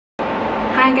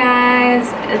Hi guys,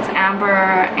 it's Amber,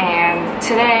 and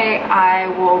today I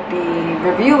will be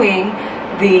reviewing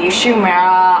the Shu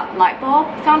Uemura light bulb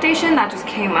foundation that just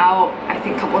came out I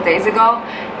think a couple of days ago,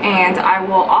 and I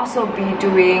will also be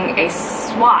doing a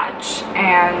swatch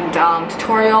and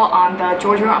tutorial on the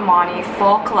Giorgio Armani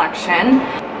fall collection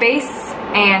base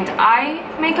and eye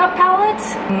makeup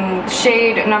palette,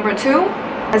 shade number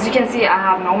 2. As you can see, I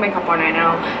have no makeup on right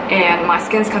now, and my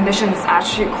skin's condition is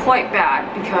actually quite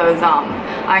bad because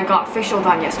I got facial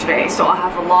done yesterday, so I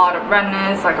have a lot of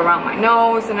redness like around my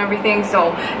nose and everything,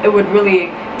 so it would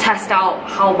really test out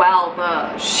how well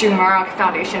the Shu Uemura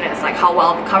foundation is, like how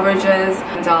well the coverage is,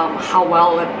 and how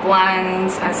well it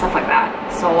blends and stuff like that.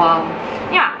 So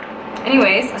yeah,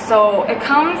 anyways, so it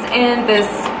comes in this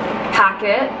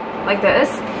packet like this,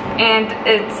 and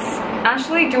it's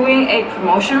actually doing a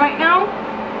promotion right now.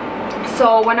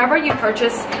 So whenever you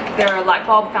purchase their light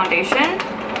bulb foundation,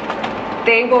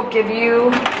 they will give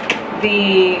you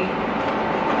the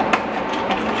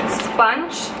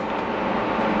sponge,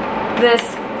 this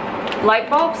light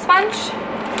bulb sponge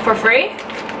for free.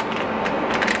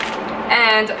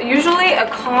 And usually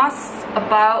it costs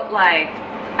about like,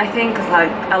 I think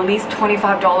like at least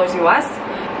 $25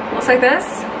 US. Looks like this.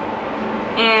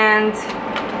 And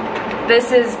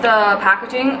this is the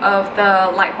packaging of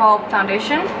the light bulb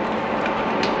foundation.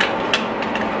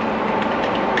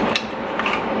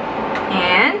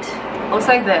 And looks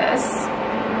like this.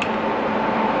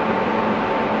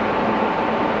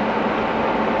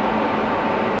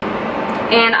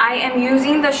 And I am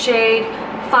using the shade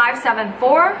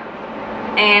 574,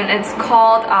 and it's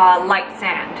called Light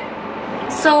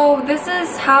Sand. So this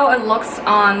is how it looks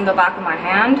on the back of my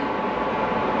hand,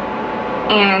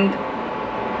 and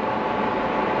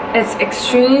it's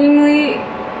extremely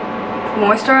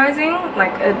moisturizing.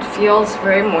 Like, it feels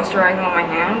very moisturizing on my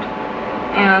hand.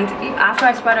 And after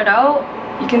I spread it out,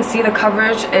 you can see the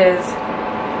coverage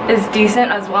is decent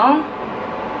as well.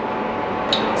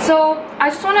 So I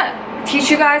just want to teach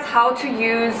you guys how to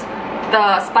use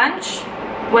the sponge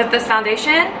with this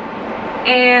foundation.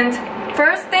 And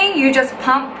first thing, you just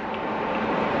pump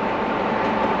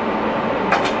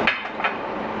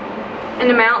an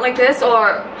amount like this,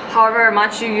 or however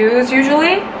much you use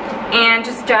usually, and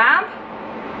just dab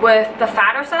with the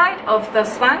fatter side of the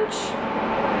sponge.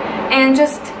 And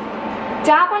just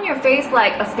dab on your face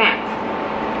like a stamp,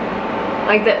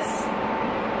 like this.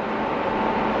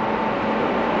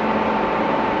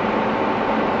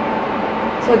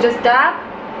 So just dab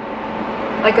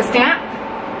like a stamp.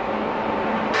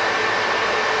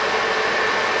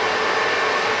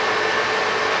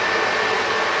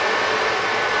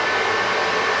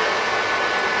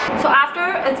 So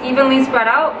after it's evenly spread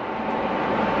out,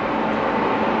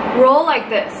 roll like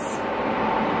this.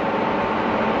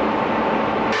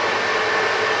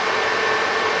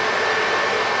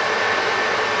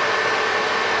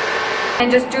 And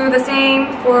just do the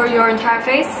same for your entire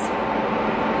face.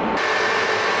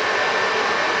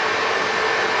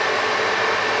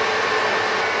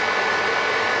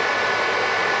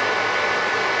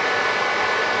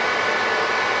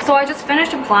 So I just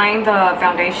finished applying the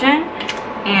foundation,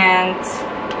 and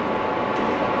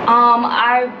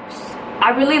I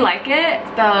really like it.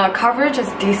 The coverage is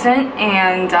decent,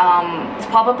 and it's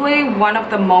probably one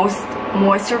of the most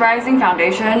moisturizing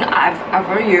foundation I've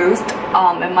ever used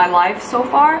in my life so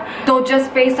far. So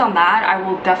just based on that, I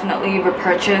will definitely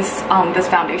repurchase this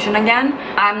foundation again.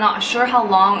 I'm not sure how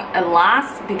long it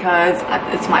lasts because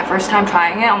it's my first time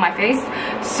trying it on my face.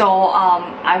 So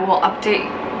I will update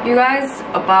you guys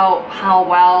about how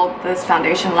well this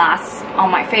foundation lasts on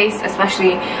my face,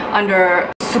 especially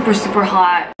under super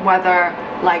hot weather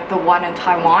like the one in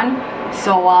Taiwan.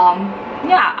 So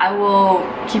yeah, I will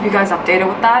keep you guys updated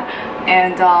with that,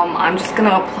 and I'm just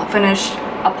gonna finish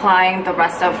applying the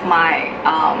rest of my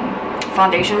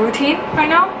foundation routine right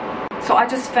now. So I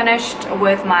just finished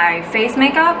with my face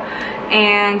makeup,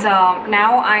 and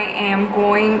now I am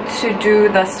going to do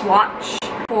the swatch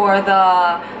for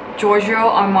the Giorgio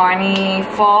Armani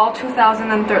Fall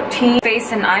 2013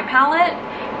 Face and Eye Palette,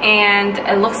 and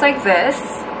it looks like this.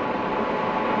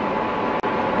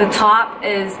 The top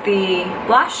is the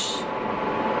blush,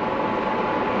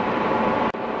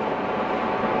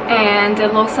 and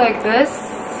it looks like this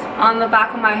on the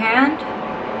back of my hand.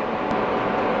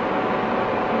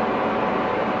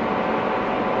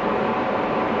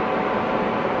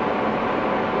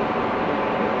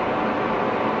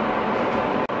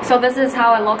 So this is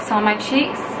how it looks on my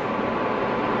cheeks.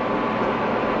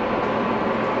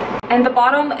 And the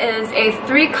bottom is a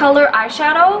 3-color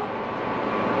eyeshadow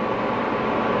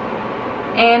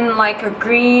in like a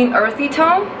green earthy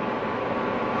tone.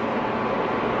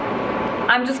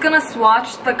 I'm just gonna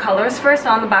swatch the colors first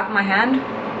on the back of my hand.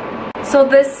 So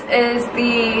this is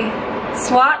the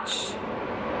swatch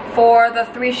for the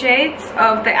 3 shades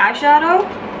of the eyeshadow.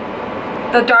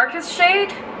 The darkest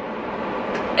shade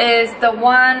is the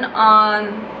one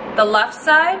on the left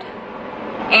side,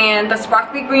 and the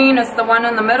sparkly green is the one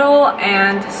in the middle,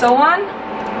 and so on.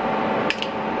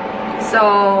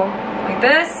 So like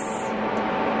this,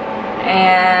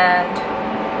 and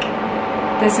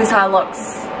this is how it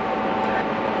looks.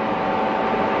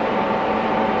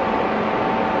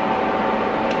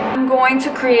 I'm going to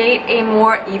create a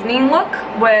more evening look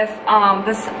with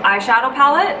this eyeshadow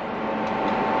palette.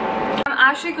 I'm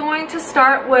actually going to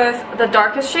start with the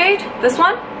darkest shade, this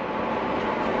one.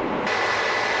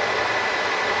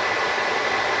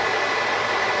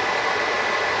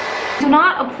 Do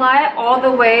not apply it all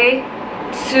the way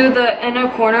to the inner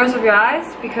corners of your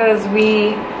eyes, because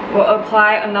we will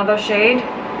apply another shade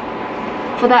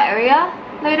for that area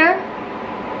later.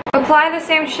 Apply the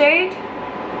same shade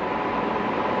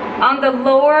on the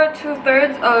lower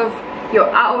 2/3 of your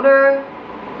outer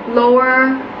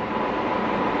lower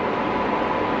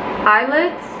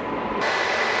eyelids.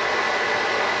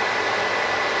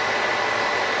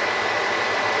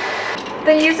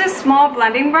 Then use a small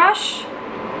blending brush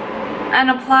and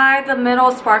apply the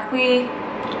middle sparkly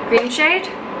green shade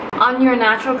on your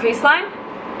natural crease line.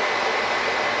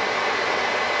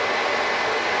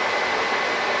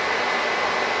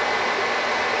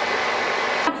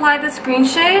 Apply this green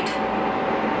shade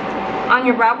on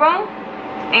your brow bone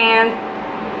and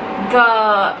the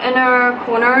inner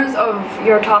corners of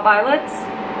your top eyelids.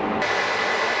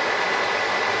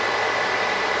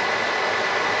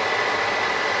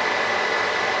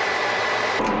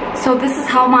 So this is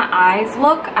how my eyes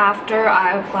look after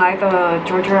I apply the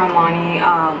Giorgio Armani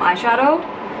eyeshadow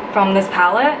from this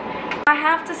palette. I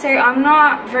have to say I'm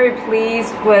not very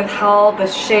pleased with how the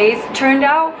shades turned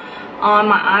out on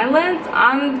my eyelids.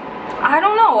 I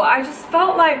don't know, I just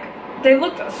felt like they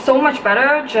looked so much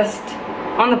better just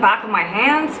on the back of my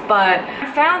hands, but I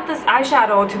found this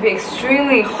eyeshadow to be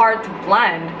extremely hard to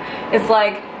blend. It's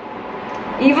like,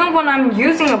 even when I'm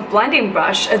using a blending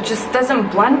brush, it just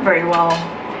doesn't blend very well,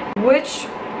 which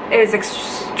is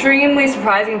extremely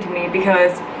surprising to me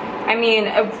because, I mean,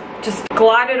 it just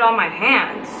glided on my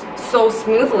hands so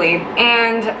smoothly,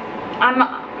 and I'm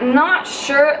not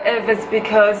sure if it's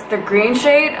because the green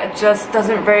shade just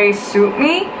doesn't very suit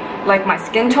me, like my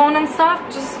skin tone and stuff.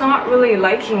 Just not really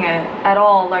liking it at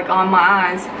all, like on my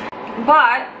eyes.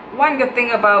 But one good thing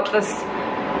about this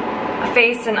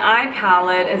face and eye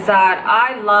palette is that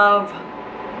I love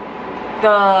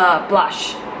the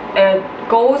blush. It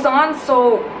goes on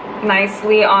so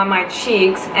nicely on my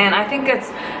cheeks, and I think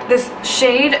this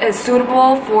shade is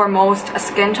suitable for most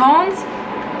skin tones,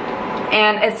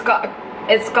 and it's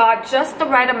got just the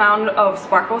right amount of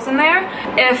sparkles in there.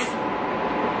 If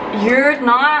you're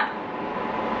not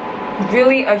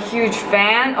really a huge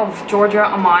fan of Giorgio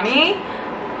Armani,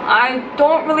 I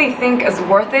don't really think it's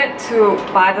worth it to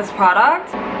buy this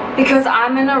product, because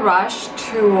I'm in a rush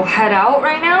to head out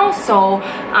right now, so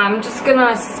I'm just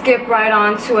gonna skip right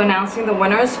on to announcing the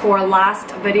winners for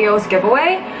last video's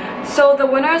giveaway. So the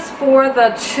winners for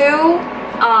the 2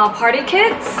 party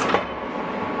kits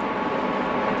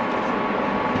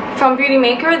from Beauty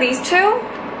Maker, these 2,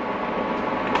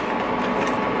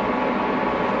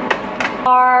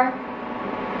 are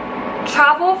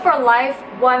Travel for Life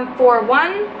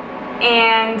 141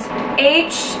 and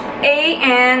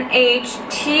HANHTNGUYEN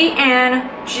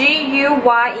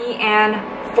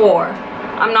 4.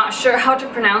 I'm not sure how to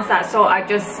pronounce that, so I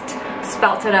just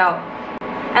spelt it out.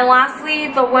 And lastly,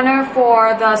 the winner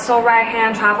for the So Right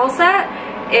Hand travel set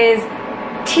is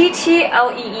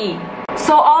TTLEE.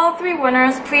 So all 3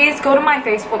 winners, please go to my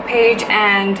Facebook page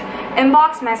and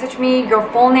inbox message me your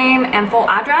full name and full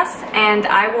address, and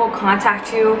I will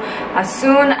contact you as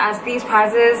soon as these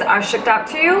prizes are shipped out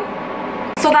to you.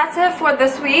 So that's it for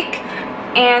this week.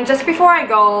 And just before I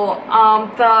go,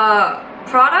 the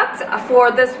product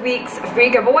for this week's free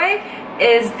giveaway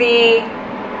is the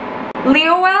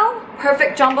Lioele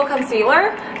Perfect Jumbo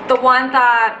Concealer, the one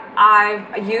that I've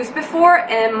used before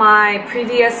in my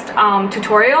previous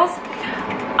tutorials.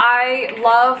 I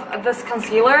love this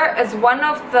concealer. It's one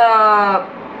of the,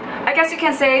 I guess you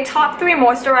can say, top 3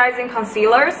 moisturizing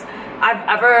concealers I've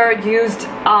ever used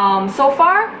so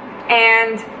far,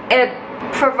 and it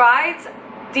provides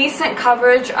decent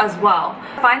coverage as well.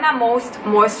 I find that most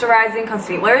moisturizing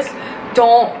concealers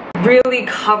don't really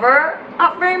cover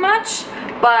up very much,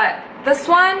 but this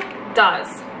one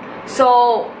does.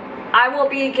 So I will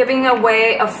be giving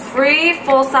away a free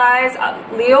full-size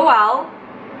Lioele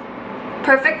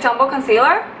Perfect Jumbo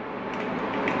Concealer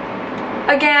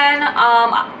Again,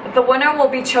 the winner will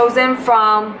be chosen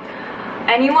from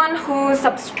anyone who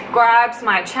subscribes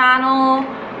my channel,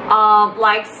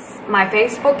 likes my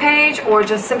Facebook page, or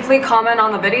just simply comment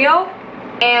on the video.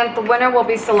 And the winner will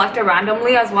be selected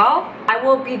randomly as well. I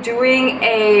will be doing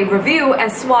a review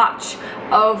and swatch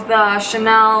of the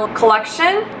Chanel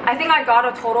collection. I think I got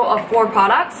a total of 4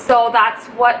 products, so that's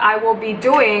what I will be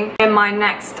doing in my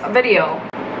next video,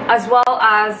 as well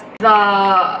as the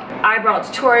eyebrow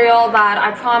tutorial that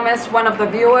I promised one of the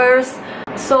viewers.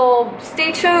 So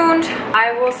stay tuned.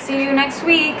 I will see you next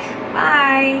week.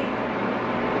 Bye.